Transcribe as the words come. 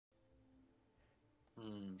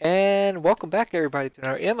And welcome back, everybody, to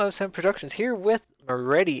our MO7 Productions here with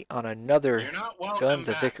Moretti on another You're not welcome Guns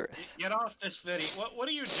back. of Icarus. Get off this video. What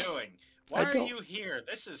are you doing? Why are you here?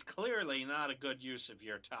 This is clearly not a good use of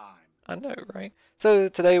your time. I know, right? So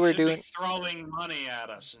today we're You should doing be throwing money at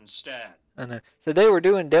us instead. I know. So today we're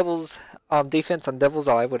doing Devil's defense on Devil's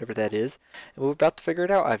Eye, whatever that is, and we're about to figure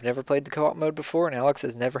it out. I've never played the co-op mode before, and Alex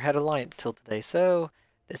has never had Alliance till today, so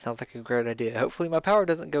this sounds like a great idea. Hopefully my power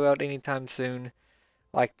doesn't go out anytime soon,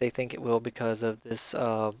 like they think it will because of this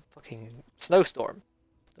fucking snowstorm,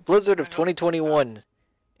 the blizzard of 2021,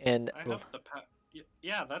 and I hope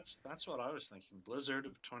yeah, that's what I was thinking. Blizzard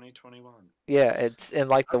of 2021. yeah, it's in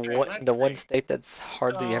like the Okay, one state that's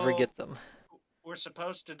hardly ever gets them. We're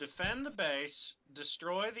supposed to defend the base,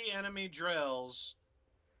 destroy the enemy drills,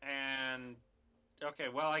 and okay,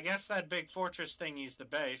 well, I guess that big fortress thingy's the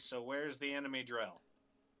base, so where's the enemy drill?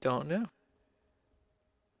 Don't know.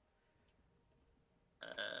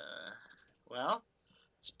 Well,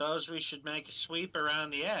 suppose we should make a sweep around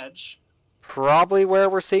the edge. Probably where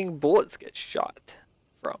we're seeing bullets get shot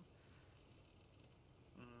from.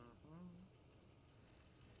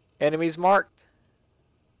 Enemies marked.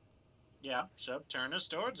 Yeah, so turn us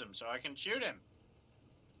towards him so I can shoot him.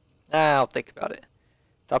 I'll think about it.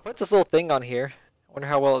 So I put this little thing on here. I wonder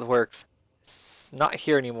how well it works. It's not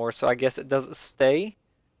here anymore, so I guess it doesn't stay.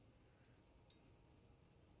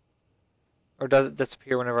 Or does it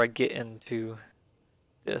disappear whenever I get into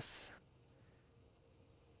this?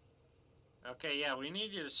 Okay, yeah, we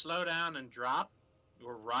need you to slow down and drop.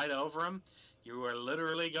 We're right over him. You are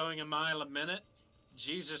literally going a mile a minute.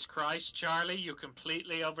 Jesus Christ, Charlie, you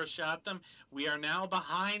completely overshot them. We are now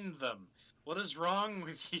behind them. What is wrong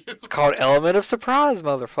with you? It's called element of surprise,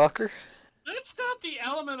 motherfucker. It's not the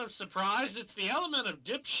element of surprise, it's the element of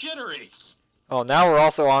dipshittery. Oh, now we're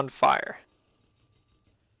also on fire.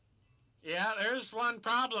 Yeah, there's one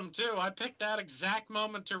problem, too. I picked that exact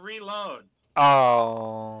moment to reload.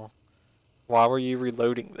 Oh. Why were you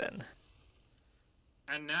reloading then?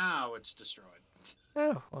 And now it's destroyed.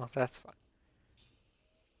 Oh, well, that's fine.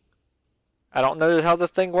 I don't know how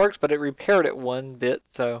this thing works, but it repaired it one bit,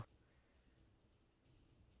 so...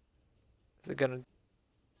 Is it gonna...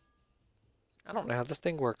 I don't know how this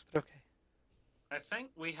thing works, but okay. I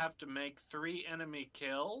think we have to make 3 enemy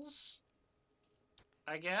kills,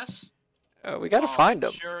 I guess. We gotta find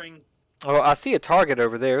them. Oh, I see a target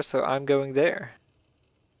over there, so I'm going there.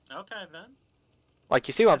 Okay, then. Like,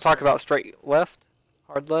 you see what I'm talking about? Straight left?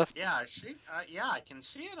 Hard left? Yeah, I see. Yeah, I can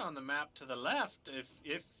see it on the map to the left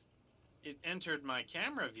if it entered my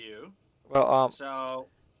camera view. Well, So,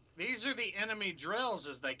 these are the enemy drills,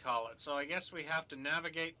 as they call it. So I guess we have to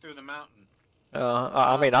navigate through the mountain.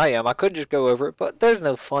 I mean, I am. I could just go over it, but there's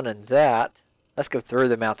no fun in that. Let's go through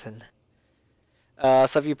the mountain.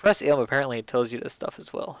 So if you press M, apparently it tells you this stuff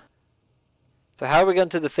as well. So how are we going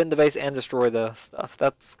to defend the base and destroy the stuff?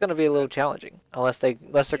 That's going to be a little challenging, unless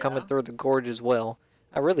they're coming through the gorge as well.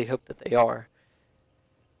 I really hope that they are.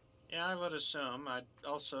 Yeah, I would assume. I'd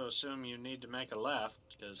also assume you need to make a left,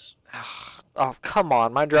 because... Oh, come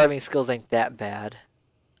on. My driving skills ain't that bad.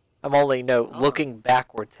 I'm only, looking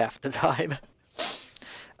backwards half the time.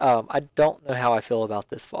 I don't know how I feel about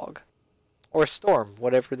this fog. Or storm,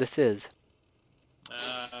 whatever this is.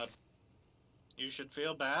 You should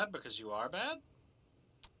feel bad because you are bad?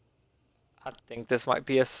 I think this might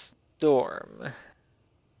be a storm.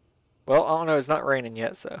 Well, I don't know. It's not raining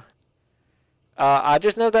yet, so... I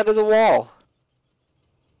just know that is a wall.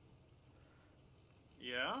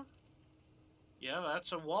 Yeah? Yeah,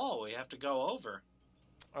 that's a wall we have to go over.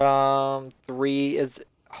 3 is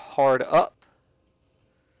hard up.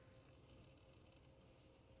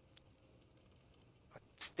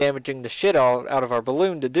 It's damaging the shit out of our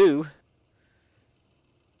balloon to do.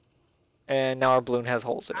 And now our balloon has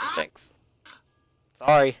holes in it. Thanks.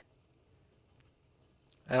 Sorry.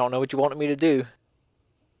 I don't know what you wanted me to do.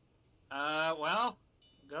 Well,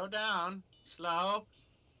 go down. Slow.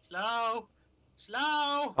 Slow.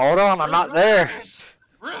 Slow. Hold on, I'm not there.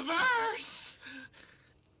 Reverse!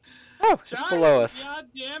 Oh, it's below us. God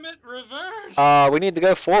damn it, reverse! We need to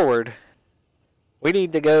go forward. We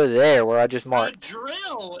need to go there where I just marked. The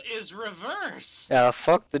drill is reverse.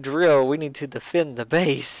 Fuck the drill. We need to defend the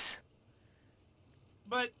base.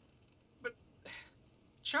 But,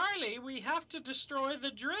 Charlie, we have to destroy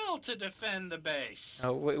the drill to defend the base.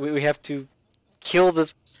 Oh, we have to kill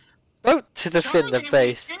this boat to defend the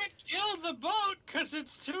base. We can't kill the boat because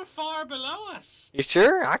it's too far below us. You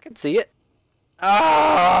sure? I can see it.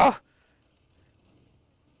 Ah!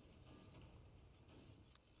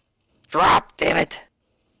 Drop, damn it!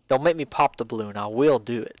 Don't make me pop the balloon. I will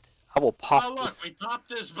do it. I will pop Oh, look, this. we popped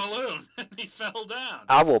his balloon and he fell down.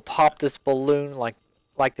 I will pop this balloon like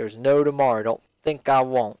there's no tomorrow. Don't think I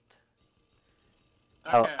won't.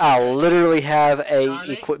 Okay, I'll okay. literally have a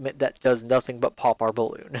Charlie? equipment that does nothing but pop our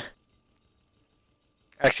balloon.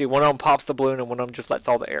 Actually, one of them pops the balloon and one of them just lets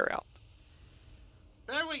all the air out.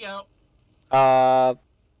 There we go.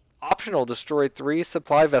 Optional, destroy 3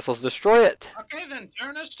 supply vessels. Destroy it! Okay, then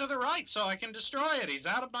turn us to the right so I can destroy it. He's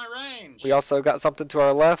out of my range. We also got something to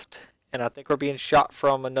our left, and I think we're being shot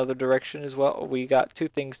from another direction as well. We got 2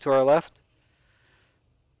 things to our left.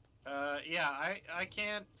 Yeah, I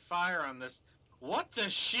can't fire on this. What the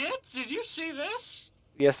shit? Did you see this?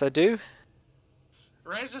 Yes, I do.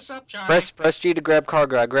 Raise us up, Charlie. Press G to grab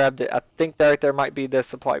cargo. I grabbed it. I think that right there might be the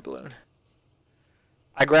supply balloon.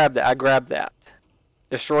 I grabbed it. I grabbed that.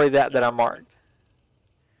 Destroy that I marked.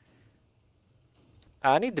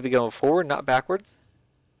 I need to be going forward, not backwards.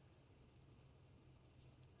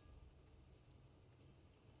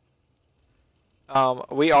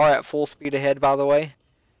 We are at full speed ahead, by the way.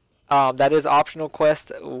 That is optional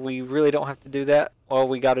quest. We really don't have to do that. Well,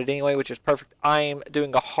 we got it anyway, which is perfect. I'm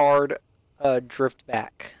doing a hard drift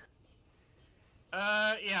back.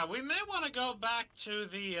 Yeah, we may want to go back to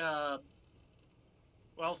the,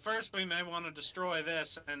 well, first we may want to destroy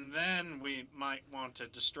this, and then we might want to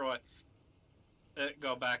destroy,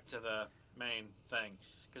 go back to the main thing,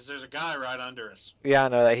 because there's a guy right under us. Yeah, I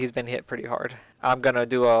know that he's been hit pretty hard. I'm gonna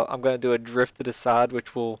do a drift to the side,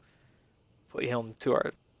 which will put him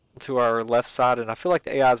to our left side, and I feel like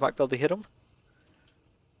the AIs might be able to hit him.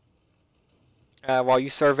 While you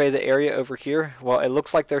survey the area over here, well, it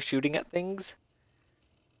looks like they're shooting at things.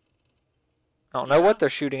 I don't know what they're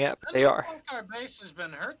shooting at, but they are. Doesn't look like our base has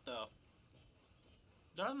been hurt, though.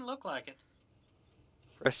 Doesn't look like it.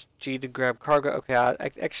 Press G to grab cargo. Okay, I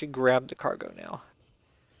actually grabbed the cargo now.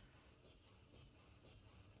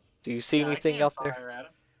 Do you see anything out there? Fire at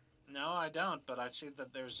him. No, I don't, but I see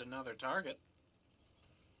that there's another target.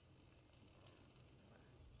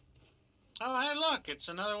 Oh, hey, look, it's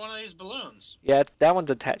another one of these balloons. Yeah, that one's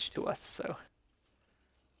attached to us, so.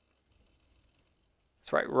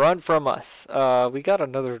 That's right, run from us. We got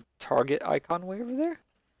another target icon way over there.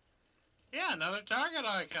 Yeah, another target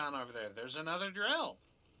icon over there. There's another drill.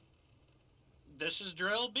 This is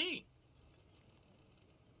drill B.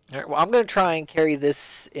 Alright, well, I'm going to try and carry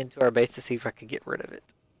this into our base to see if I can get rid of it.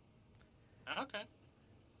 Okay.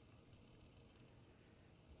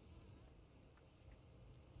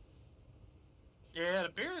 Yeah, it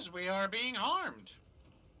appears we are being harmed.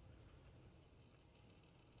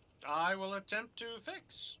 I will attempt to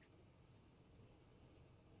fix.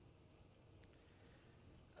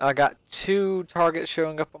 I got 2 targets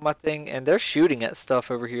showing up on my thing, and they're shooting at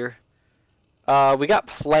stuff over here. We got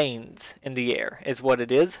planes in the air, is what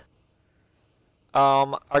it is.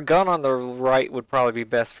 Our gun on the right would probably be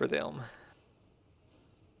best for them.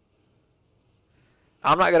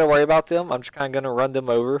 I'm not going to worry about them. I'm just kind of going to run them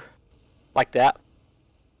over like that.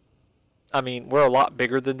 I mean, we're a lot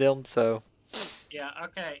bigger than them, so... Yeah,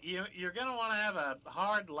 okay. You're going to want to have a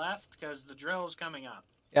hard left because the drill is coming up.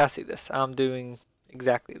 Yeah, I see this. I'm doing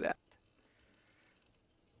exactly that.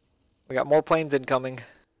 We got more planes incoming.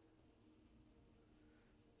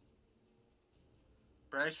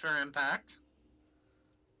 Brace for impact.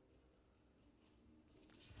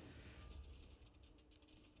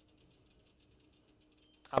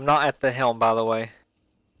 I'm not at the helm, by the way.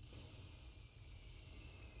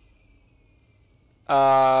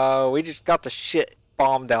 We just got the shit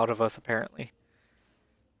bombed out of us, apparently.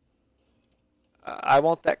 I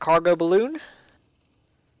want that cargo balloon.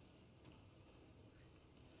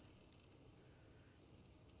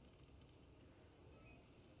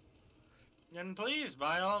 And please,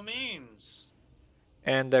 by all means.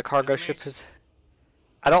 And the cargo ship is...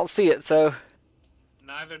 I don't see it, so...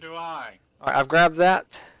 Neither do I. Alright, I've grabbed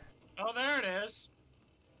that. Oh, there it is.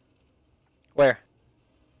 Where?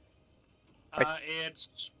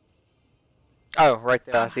 It's... Oh, right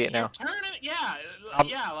there. I see it now. Turn it,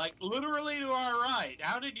 yeah, like literally to our right.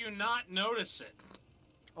 How did you not notice it?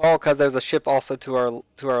 Oh, because there's a ship also to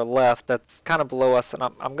our left that's kind of below us, and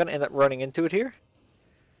I'm gonna end up running into it here.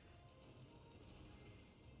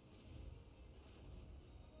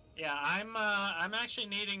 Yeah, I'm actually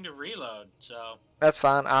needing to reload, so... That's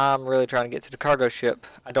fine. I'm really trying to get to the cargo ship.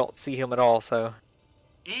 I don't see him at all, so...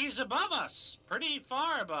 He's above us. Pretty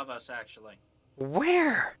far above us, actually.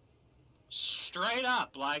 Where? Straight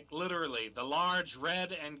up, like literally. The large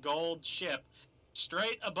red and gold ship.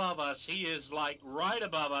 Straight above us. He is like right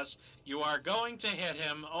above us. You are going to hit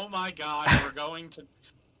him. Oh my god, we're going to...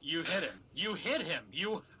 You hit him. You hit him.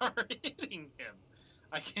 You are hitting him.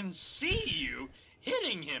 I can see you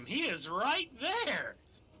hitting him. He is right there.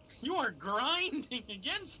 You are grinding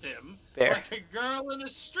against him there. like a girl in a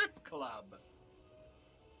strip club.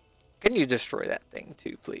 Can you destroy that thing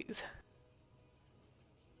too, please?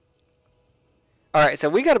 Alright, so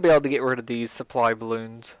we gotta be able to get rid of these supply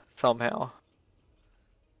balloons somehow.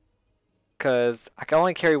 Because I can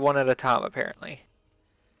only carry one at a time, apparently.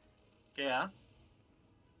 Yeah.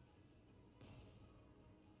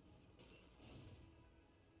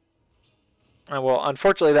 And well,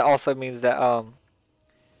 unfortunately, that also means that,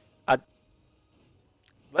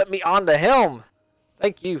 let me on the helm!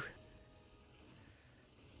 Thank you.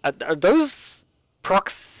 Are those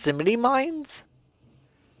proximity mines?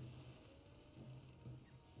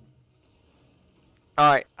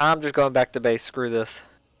 Alright, I'm just going back to base. Screw this.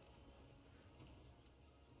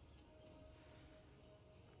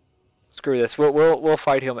 Screw this. We'll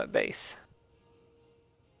fight him at base.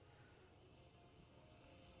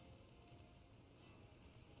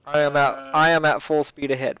 I am at full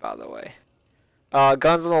speed ahead, by the way.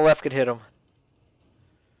 Guns on the left could hit him.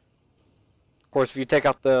 Of course, if you take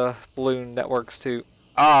out the balloon, that works too.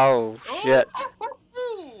 Oh shit!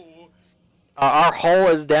 Our hull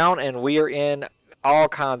is down, and we are in all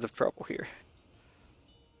kinds of trouble here.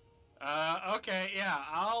 Okay, yeah,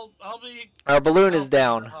 I'll be. Our balloon is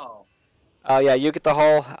down. Yeah, you get the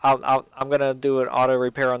hull. I'm gonna do an auto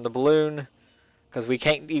repair on the balloon, because you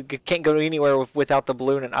can't go anywhere without the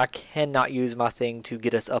balloon, and I cannot use my thing to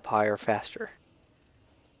get us up higher faster.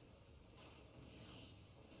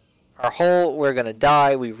 Our hull, we're gonna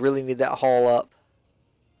die. We really need that hull up.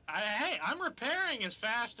 Hey, I'm repairing as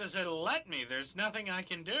fast as it'll let me. There's nothing I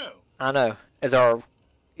can do. I know.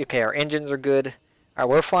 Okay, our engines are good. Alright,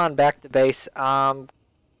 we're flying back to base. I'm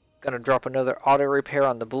gonna drop another auto repair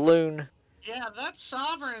on the balloon. Yeah, that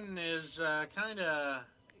Sovereign is kind of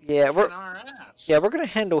our ass. Yeah, we're gonna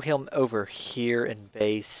handle him over here in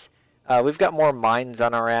base. We've got more mines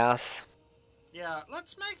on our ass. Yeah,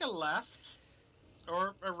 let's make a left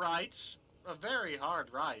or a right, a very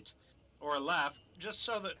hard right, or a left, just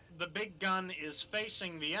so that the big gun is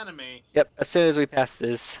facing the enemy. Yep, as soon as we pass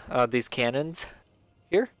these cannons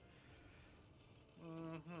here.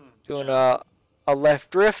 Doing a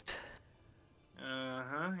left drift.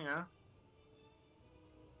 Yeah.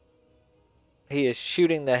 He is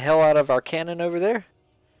shooting the hell out of our cannon over there.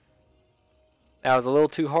 That was a little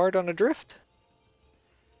too hard on a drift.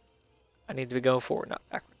 I need to be going forward, not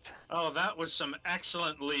backwards. Oh, that was some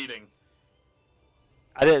excellent leading.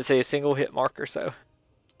 I didn't see a single hit marker, so.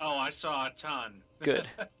 Oh, I saw a ton. Good.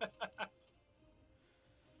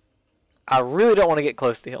 I really don't want to get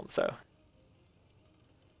close to him, so.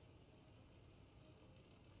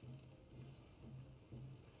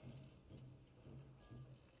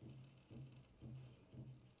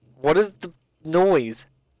 What is the noise?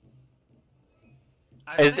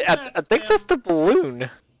 I think that's the balloon.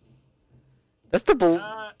 That's the balloon.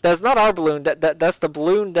 That's not our balloon. That's the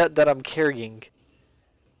balloon that I'm carrying.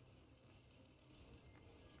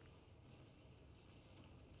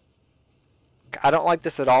 I don't like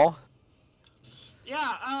this at all.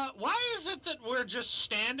 Yeah, why is it that we're just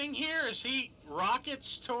standing here as he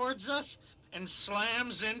rockets towards us and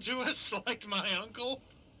slams into us like my uncle?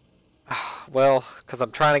 Well, because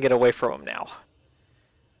I'm trying to get away from him now.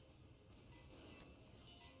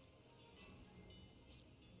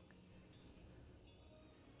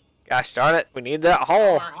 Gosh darn it, we need that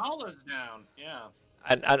hull. Our hull is down, yeah.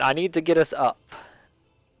 I need to get us up.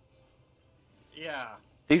 Yeah.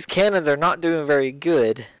 These cannons are not doing very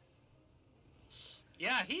good.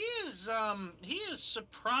 Yeah, he is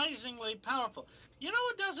surprisingly powerful. You know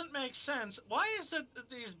what doesn't make sense? Why is it that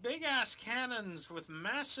these big-ass cannons with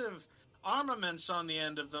massive armaments on the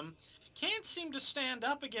end of them can't seem to stand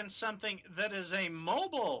up against something that is a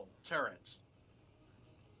mobile turret?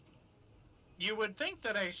 You would think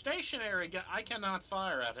that a stationary gun... I cannot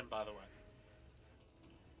fire at him, by the way.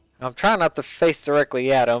 I'm trying not to face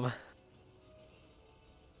directly at him.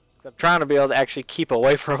 I'm trying to be able to actually keep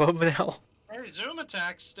away from him now. Hey, zoom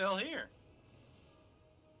attack's still here.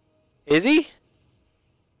 Is he?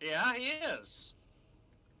 Yeah, he is.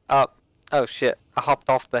 Oh shit. I hopped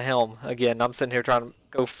off the helm again. I'm sitting here trying to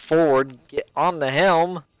go forward, get on the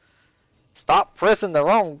helm. Stop pressing the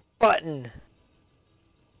wrong button.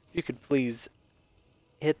 If you could please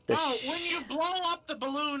hit the when you blow up the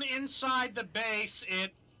balloon inside the base,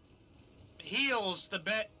 it heals the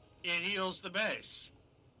base.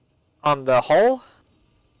 On the hull?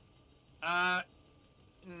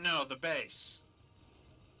 No, the base.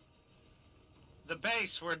 The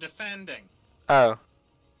base we're defending. Oh.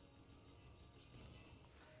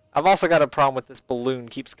 I've also got a problem with this balloon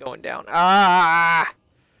keeps going down. Ah!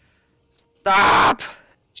 Stop!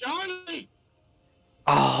 Charlie!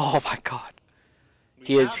 Oh my god. We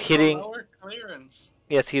He is have hitting... lower clearance.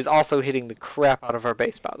 Yes, he is also hitting the crap out of our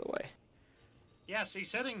base, by the way. Yes,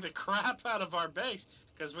 he's hitting the crap out of our base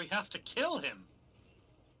because we have to kill him.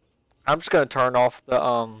 I'm just gonna turn off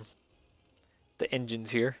the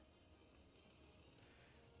engines here.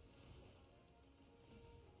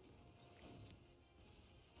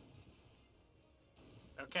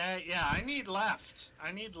 Okay, yeah, I need left.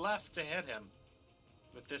 I need left to hit him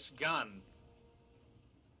with this gun.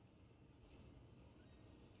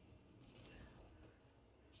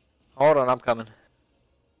 Hold on, I'm coming.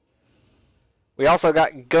 We also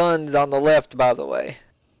got guns on the left, by the way.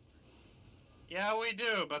 Yeah, we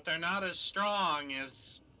do, but they're not as strong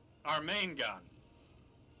as our main gun.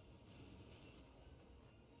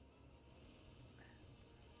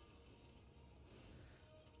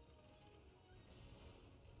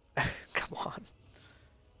 Come on.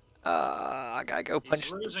 I gotta go punch.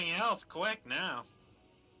 He's losing health quick now.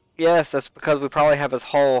 Yes, that's because we probably have his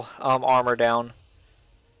whole armor down.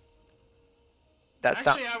 That's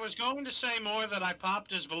Actually, I was going to say more that I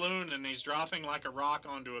popped his balloon and he's dropping like a rock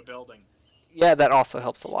onto a building. Yeah, that also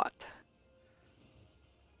helps a lot.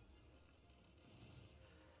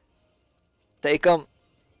 Take him.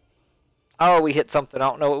 Oh, we hit something. I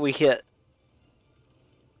don't know what we hit.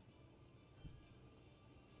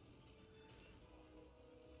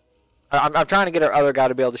 I'm trying to get our other guy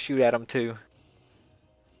to be able to shoot at him too.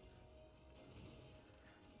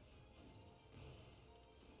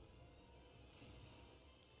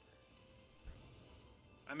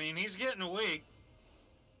 I mean, he's getting weak.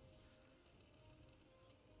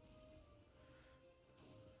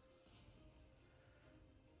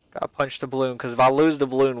 Gotta punch the balloon, because if I lose the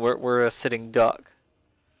balloon, we're a sitting duck.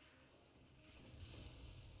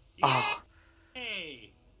 Oh.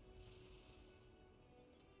 Hey.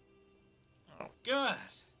 Good.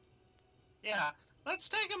 Yeah, let's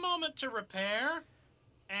take a moment to repair,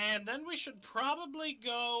 and then we should probably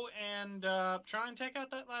go and try and take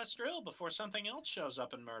out that last drill before something else shows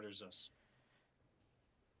up and murders us.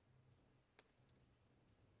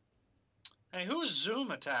 Hey, who's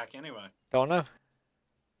Zoom attack anyway? Don't know.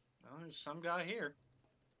 Well, there's some guy here.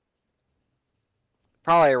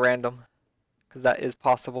 Probably a random, because that is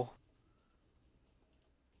possible.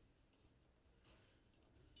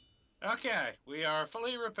 Okay, we are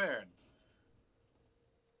fully repaired.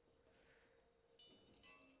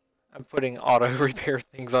 I'm putting auto repair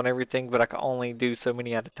things on everything, but I can only do so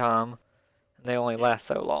many at a time, and they only last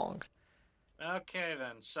so long. Okay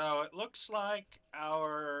then, so it looks like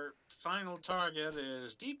our final target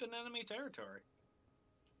is deep in enemy territory.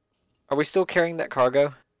 Are we still carrying that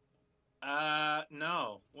cargo?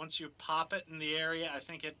 No. Once you pop it in the area, I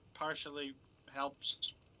think it partially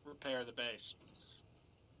helps repair the base.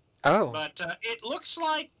 Oh. But it looks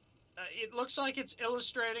like it's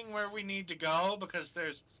illustrating where we need to go because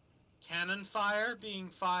there's cannon fire being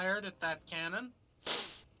fired at that cannon.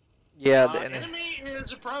 Yeah, the enemy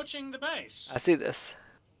is approaching the base. I see this.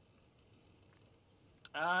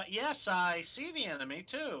 Yes, I see the enemy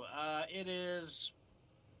too. It is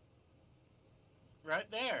right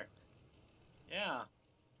there. Yeah.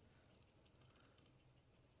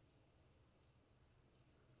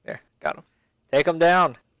 There, got him. Take him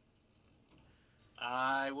down.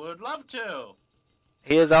 I would love to.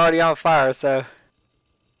 He is already on fire, so...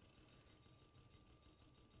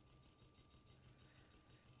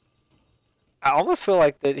 I almost feel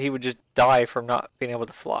like that he would just die from not being able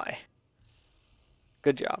to fly.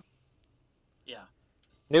 Good job. Yeah.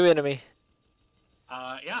 New enemy.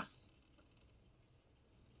 Yeah.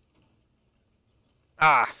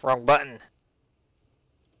 Ah, wrong button.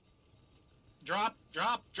 Drop,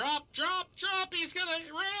 drop, drop, drop, drop. He's gonna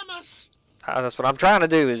ram us. That's what I'm trying to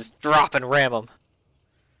do, is drop and ram him.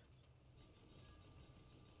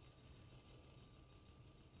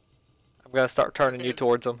 I'm gonna start turning you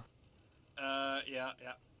towards him. Yeah,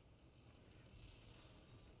 yeah.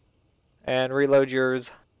 And reload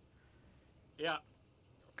yours. Yeah.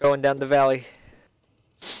 Going down the valley.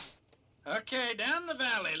 Okay, down the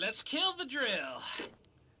valley. Let's kill the drill.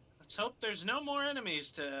 Let's hope there's no more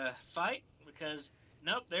enemies to fight, because,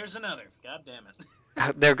 nope, there's another. God damn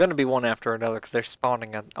it. They're going to be one after another because they're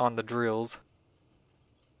spawning on the drills.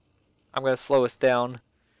 I'm going to slow us down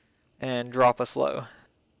and drop us low.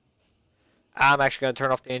 I'm actually going to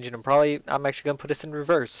turn off the engine and I'm actually going to put us in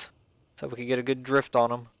reverse so we can get a good drift on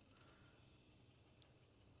them.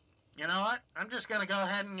 You know what? I'm just going to go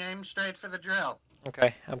ahead and aim straight for the drill.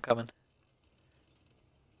 Okay, I'm coming.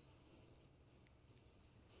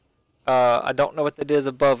 I don't know what that is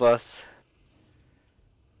above us.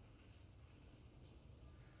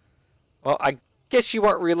 Well, I guess you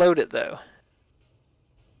weren't reloaded, though.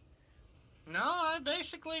 No, I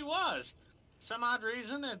basically was. Some odd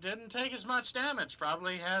reason it didn't take as much damage.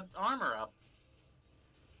 Probably had armor up.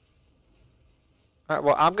 Alright,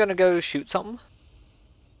 well, I'm gonna go shoot something.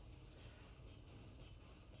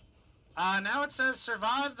 Now it says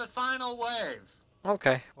survive the final wave.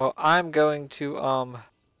 Okay, well, I'm going to, go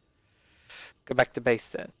back to base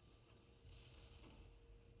then.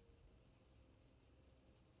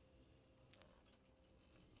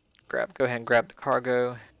 Go ahead and grab the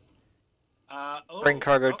cargo. Bring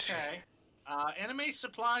cargo okay. Enemy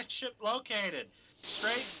supply ship located.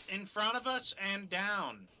 Straight in front of us and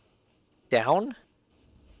down. Down?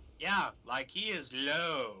 Yeah, like he is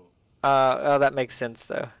low. Oh, that makes sense,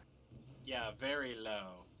 though. Yeah, very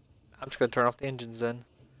low. I'm just gonna turn off the engines then.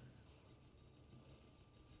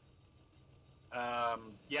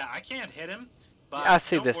 Yeah, I can't hit him. But Yeah, I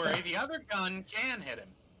see don't this worry, now. the other gun can hit him.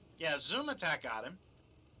 Yeah, zoom attack got him.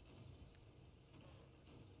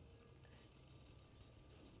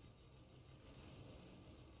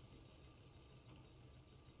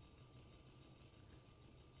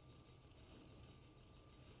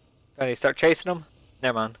 Do I need to start chasing them?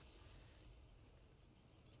 Never mind.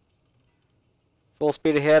 Full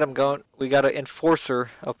speed ahead, I'm going. We got an enforcer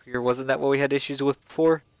up here. Wasn't that what we had issues with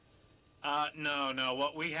before? No.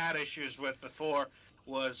 What we had issues with before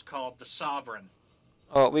was called the Sovereign.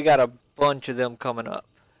 Oh, we got a bunch of them coming up.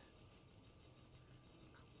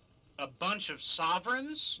 A bunch of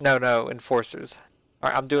Sovereigns? No, enforcers.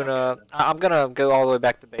 Alright, I'm doing Okay. I'm gonna go all the way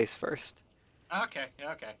back to base first. Okay.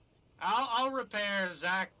 I'll repair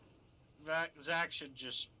Zach. Zach should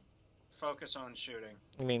just focus on shooting.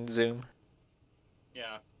 You mean zoom?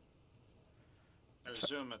 Yeah. Or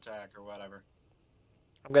zoom attack or whatever.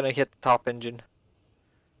 I'm gonna hit the top engine.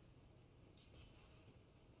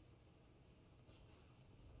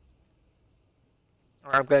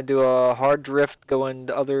 Alright, I'm gonna do a hard drift going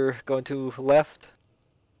to left.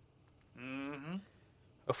 Mm-hmm.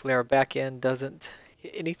 Hopefully our back end doesn't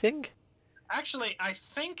hit anything. Actually, I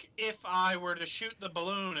think if I were to shoot the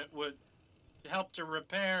balloon, it would help to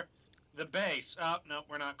repair the base. Oh, no,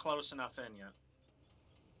 we're not close enough in yet.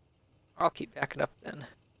 I'll keep backing up then.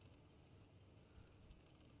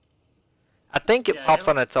 I think it pops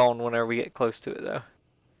on its own whenever we get close to it, though.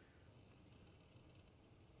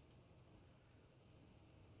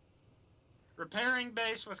 Repairing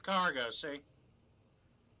base with cargo, see?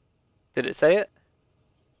 Did it say it?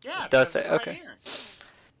 Yeah, it does says say right okay. here.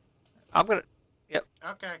 I'm gonna. Yep.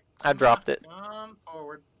 Okay. I dropped it. Come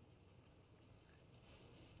forward.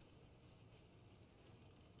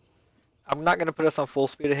 I'm not gonna put us on full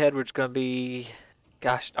speed ahead. We're just gonna be.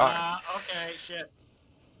 Gosh darn. Okay, shit.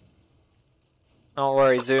 Don't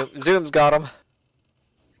worry, Zoom. Zoom's got him.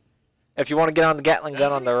 If you want to get on the Gatling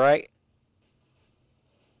gun on the right.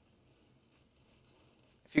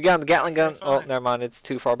 If you get on the Gatling gun, oh, never mind. It's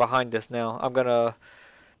too far behind us now. I'm gonna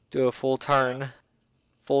do a full turn.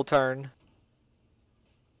 Full turn.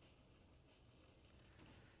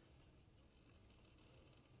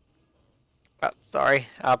 Oh, sorry,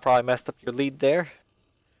 I probably messed up your lead there.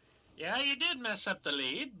 Yeah, you did mess up the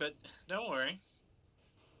lead, but don't worry.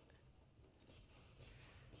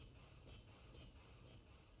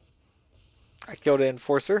 I killed an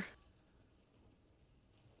enforcer.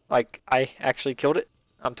 Like, I actually killed it.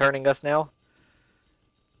 I'm turning us now.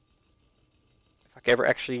 If I could ever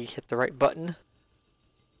actually hit the right button.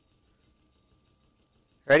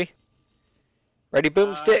 Ready? Ready,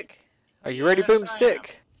 boomstick. Are you ready,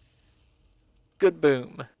 boomstick? Good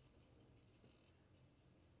boom.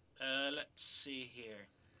 Let's see here.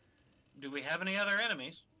 Do we have any other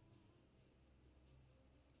enemies?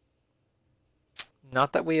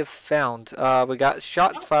 Not that we have found. We got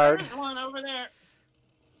shots fired. There's one over there.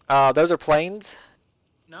 Those are planes.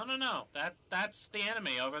 No. That's the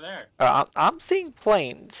enemy over there. I'm seeing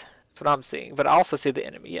planes. That's what I'm seeing. But I also see the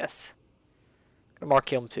enemy, yes. I'm gonna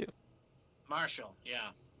mark him too. Marshall, yeah.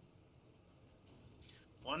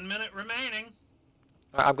 1 minute remaining.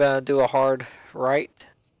 I'm gonna do a hard right.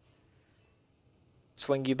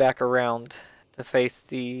 Swing you back around to face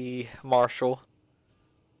the Marshal.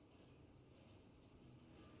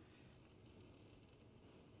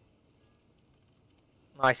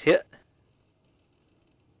 Nice hit.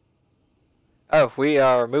 Oh, we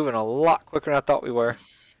are moving a lot quicker than I thought we were.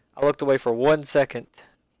 I looked away for 1 second.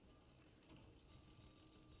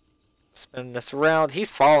 Spinning us around.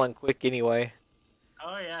 He's falling quick anyway.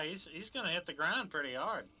 Oh yeah, he's gonna hit the ground pretty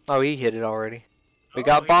hard. Oh, he hit it already. We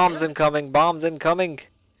got bombs incoming. Bombs incoming.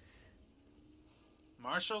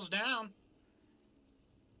 Marshall's down.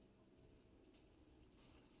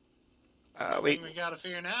 The thing we gotta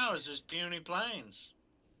fear now is just puny planes.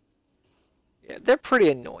 Yeah, they're pretty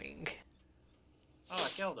annoying. Oh, I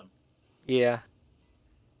killed him. Yeah.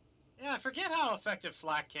 Yeah, I forget how effective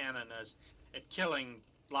flak cannon is at killing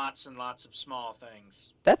lots and lots of small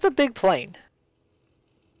things. That's a big plane.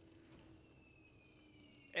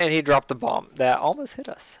 And he dropped a bomb that almost hit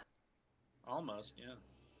us. Almost, yeah.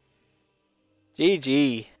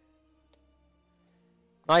 GG.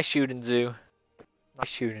 Nice shooting, Zoo. Nice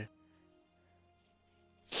shooting.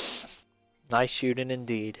 Nice shooting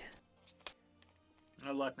indeed.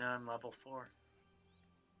 Oh, look, now I'm level 4.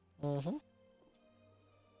 Mm-hmm.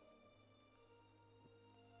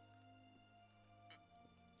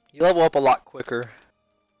 You level up a lot quicker.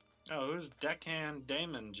 Oh, who's Deckhand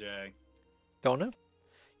Damon J? Don't know.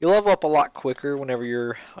 You level up a lot quicker whenever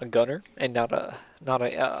you're a gunner and not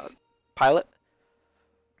a pilot.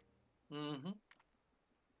 Mm-hmm.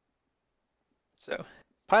 So,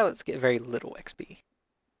 pilots get very little XP.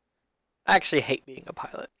 I actually hate being a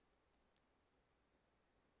pilot.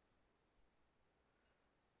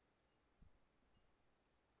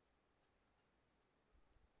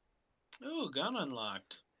 Ooh, gun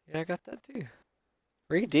unlocked. Yeah, I got that too.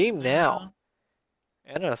 Redeem now.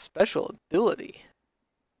 And a special ability.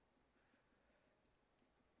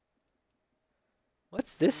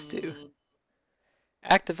 What's this do?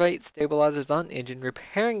 Activate stabilizers on engine,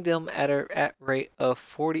 repairing them at a rate of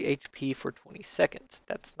 40 HP for 20 seconds.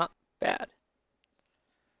 That's not bad.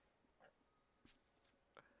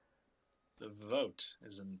 The vote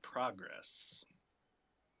is in progress.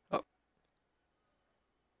 Oh.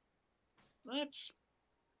 Let's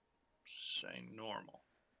say normal.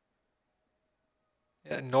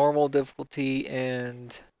 Yeah, normal difficulty,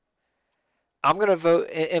 and I'm going to vote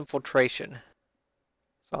infiltration.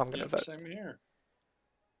 So I'm going to vote. Same here.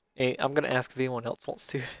 Hey, I'm going to ask if anyone else wants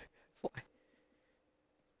to fly.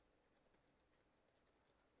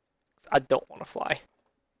 I don't want to fly.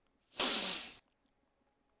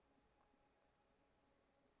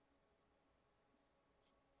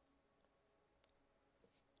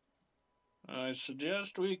 I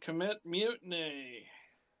suggest we commit mutiny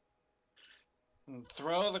and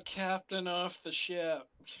throw the captain off the ship.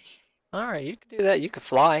 Alright, you can do that. You can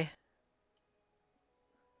fly.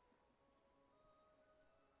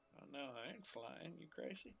 Oh, no, I ain't flying. You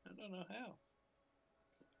crazy? I don't know how.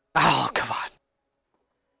 Oh, come on.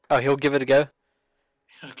 Oh, he'll give it a go?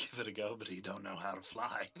 He'll give it a go, but he don't know how to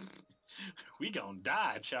fly. We gonna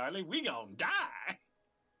die, Charlie. We gonna die.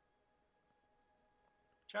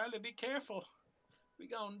 Charlie, be careful. We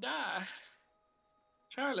gonna die.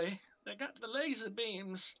 Charlie, they got the laser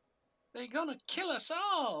beams. They gonna kill us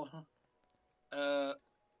all.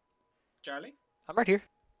 Charlie? I'm right here.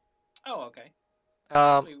 Oh, okay.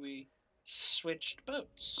 We switched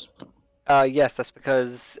boats. Yes, that's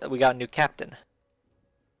because we got a new captain.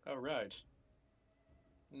 Oh, right.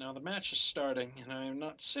 Now the match is starting, and I am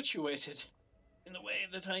not situated in the way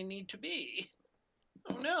that I need to be.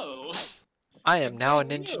 Oh, no. I am now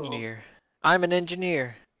an engineer. I'm an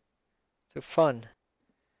engineer. So fun.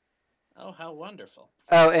 Oh, how wonderful.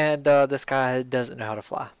 Oh, and this guy doesn't know how to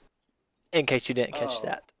fly. In case you didn't catch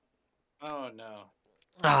that. Oh, no.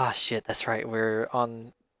 Ah, shit, that's right. We're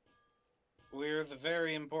We're the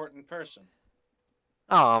very important person.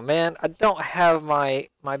 Oh, man, I don't have my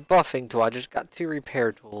buffing tool. I just got 2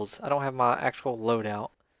 repair tools. I don't have my actual loadout.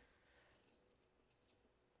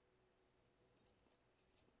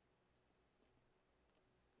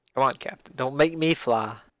 Come on, Captain. Don't make me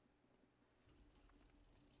fly.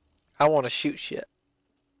 I want to shoot shit.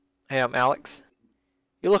 Hey, I'm Alex.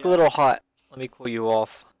 You look a little hot. Let me cool you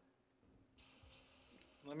off.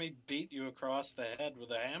 Let me beat you across the head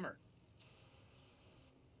with a hammer.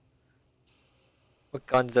 What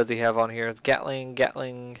guns does he have on here? It's Gatling.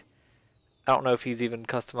 I don't know if he's even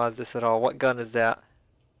customized this at all. What gun is that?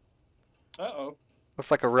 Uh-oh. Looks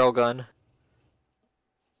like a rail gun.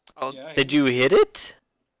 Oh, yeah, did you hit it?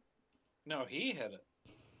 No, he hit it.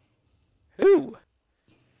 Who?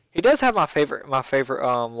 He does have my favorite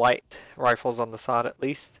light rifles on the side at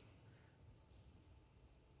least.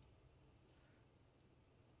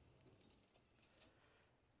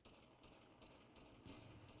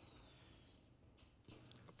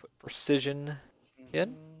 Put precision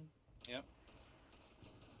in. Yep.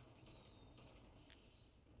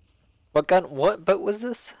 What gun? What boat was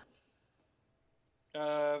this?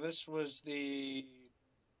 This was the...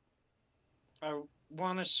 I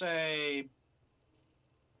want to say...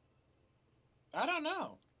 I don't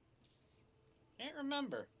know. Can't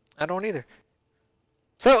remember. I don't either.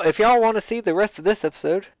 So, if y'all want to see the rest of this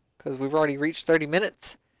episode, because we've already reached 30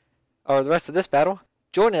 minutes, or the rest of this battle,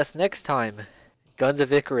 join us next time. Guns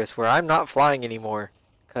of Icarus, where I'm not flying anymore,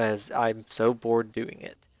 because I'm so bored doing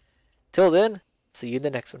it. Till then, see you in the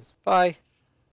next one. Bye.